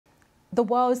The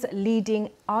world's leading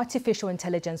artificial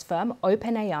intelligence firm,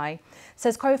 OpenAI,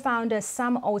 says co-founder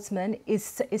Sam Altman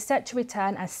is set to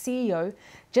return as CEO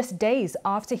just days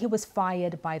after he was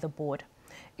fired by the board.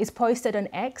 It's posted on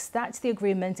X that the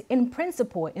agreement in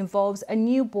principle involves a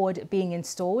new board being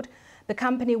installed. The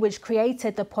company which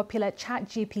created the popular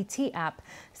ChatGPT app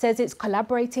says it's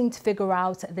collaborating to figure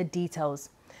out the details.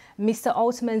 Mr.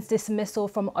 Altman's dismissal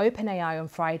from OpenAI on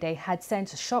Friday had sent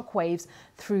shockwaves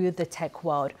through the tech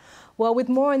world. Well, with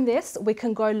more on this, we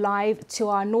can go live to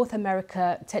our North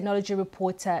America technology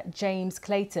reporter, James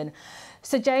Clayton.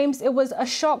 So, James, it was a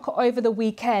shock over the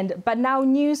weekend, but now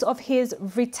news of his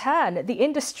return. The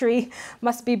industry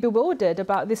must be bewildered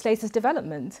about this latest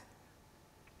development.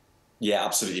 Yeah,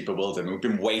 absolutely bewildered. We've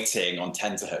been waiting on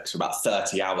tenterhooks for about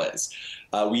 30 hours.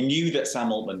 We knew that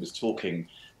Sam Altman was talking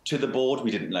to the board.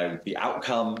 We didn't know the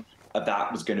outcome of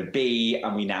that was going to be,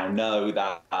 and we now know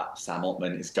that Sam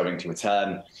Altman is going to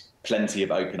return. Plenty of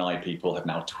OpenAI people have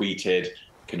now tweeted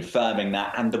confirming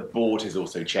that, and the board has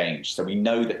also changed. So we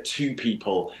know that 2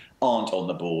 people aren't on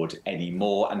the board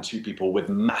anymore, and 2 people with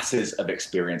masses of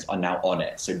experience are now on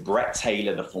it. So Brett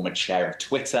Taylor, the former chair of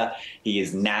Twitter, he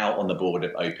is now on the board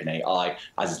of OpenAI,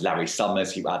 as is Larry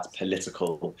Summers, who adds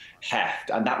political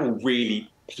heft. And that will really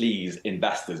please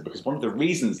investors, because one of the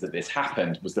reasons that this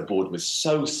happened was the board was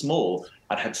so small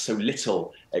and had so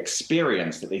little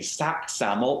experience that they sacked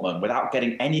Sam Altman without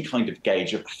getting any kind of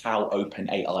gauge of how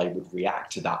OpenAI would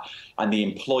react to that. And the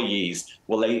employees,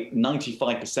 well,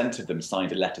 95% of them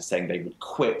signed a letter saying they would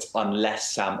quit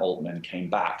unless Sam Altman came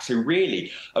back. So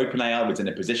really, OpenAI was in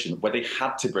a position where they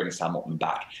had to bring Sam Altman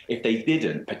back. If they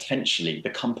didn't, potentially the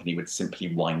company would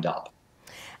simply wind up.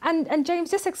 And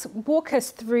James, just walk us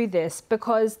through this,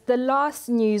 because the last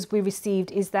news we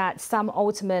received is that Sam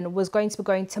Altman was going to be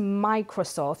going to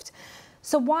Microsoft.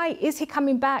 So why is he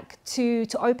coming back to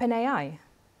OpenAI?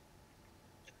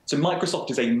 So Microsoft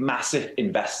is a massive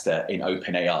investor in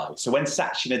OpenAI. So when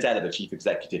Satya Nadella, the chief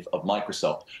executive of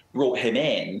Microsoft, brought him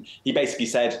in, he basically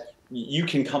said, you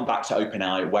can come back to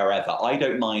OpenAI wherever. I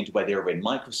don't mind whether you're in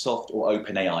Microsoft or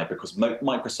OpenAI, because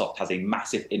Microsoft has a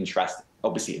massive interest,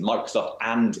 obviously, in Microsoft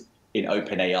and in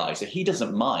OpenAI. So he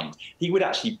doesn't mind. He would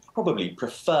actually probably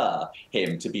prefer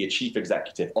him to be a chief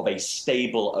executive of a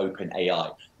stable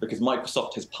OpenAI, because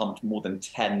Microsoft has pumped more than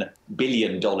 $10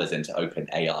 billion into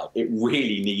OpenAI. It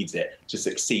really needs it to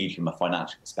succeed from a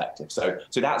financial perspective. So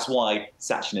that's why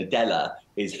Satya Nadella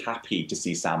is happy to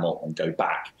see Sam Altman go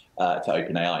back to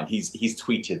OpenAI, and he's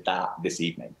tweeted that this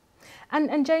evening.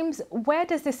 And James, where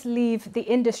does this leave the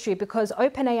industry? Because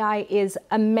OpenAI is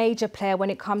a major player when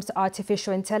it comes to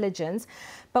artificial intelligence,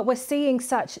 but we're seeing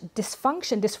such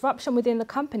disruption within the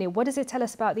company. What does it tell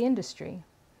us about the industry?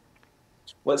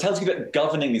 Well, it tells you that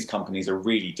governing these companies are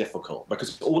really difficult,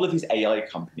 because all of these AI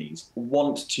companies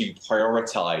want to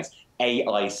prioritize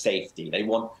AI safety. They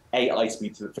want AI to be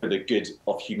for the good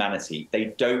of humanity.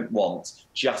 They don't want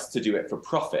just to do it for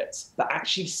profits. But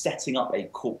actually setting up a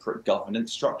corporate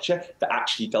governance structure that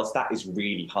actually does that is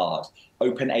really hard.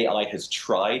 OpenAI has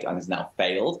tried and has now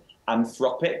failed.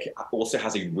 Anthropic also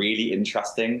has a really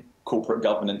interesting corporate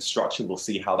governance structure. We'll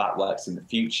see how that works in the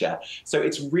future. So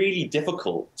it's really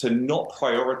difficult to not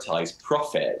prioritize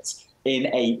profits in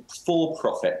a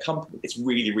for-profit company. It's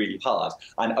really, really hard.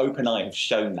 And OpenAI have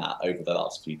shown that over the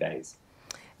last few days.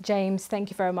 James, thank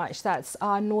you very much. That's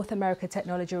our North America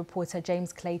technology reporter,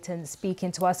 James Clayton,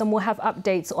 speaking to us. And we'll have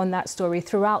updates on that story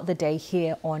throughout the day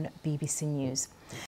here on BBC News.